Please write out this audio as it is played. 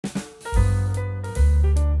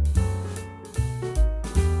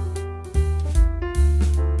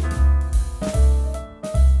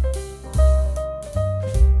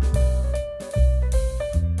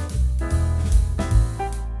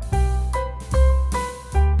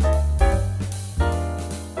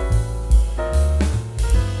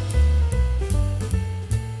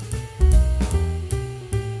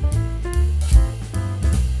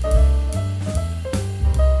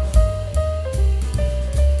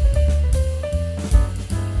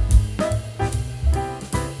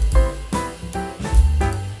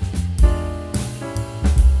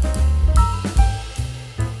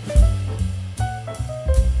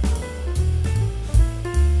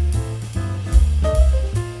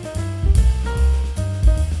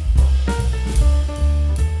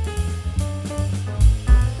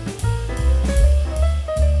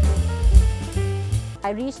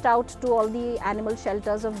I reached out to all the animal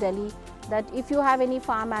shelters of Delhi that if you have any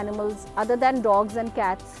farm animals other than dogs and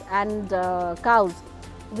cats and cows,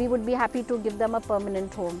 we would be happy to give them a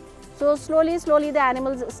permanent home. So slowly the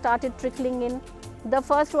animals started trickling in. The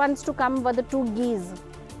first ones to come were the 2 geese,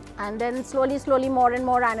 and then slowly more and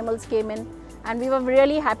more animals came in, and we were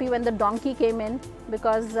really happy when the donkey came in,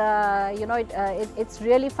 because it's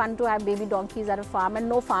really fun to have baby donkeys at a farm, and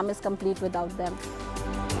no farm is complete without them.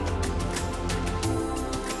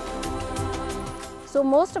 So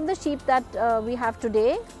most of the sheep that we have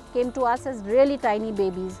today came to us as really tiny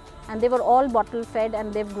babies, and they were all bottle fed,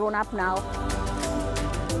 and they've grown up now.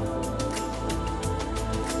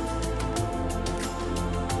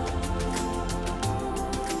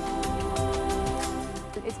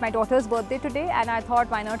 It's my daughter's birthday today, and I thought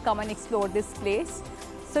why not come and explore this place.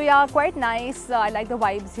 So yeah, quite nice. I like the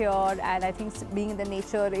vibes here, and I think being in the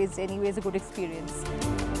nature is anyways a good experience.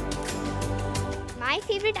 My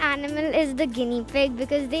favorite animal is the guinea pig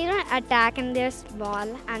because they don't attack and they're small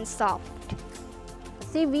and soft.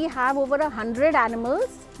 See, we have over 100 animals.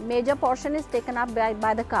 Major portion is taken up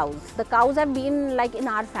by the cows. The cows have been like in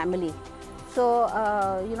our family. So,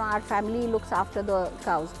 our family looks after the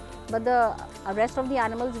cows. But the rest of the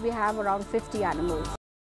animals, we have around 50 animals.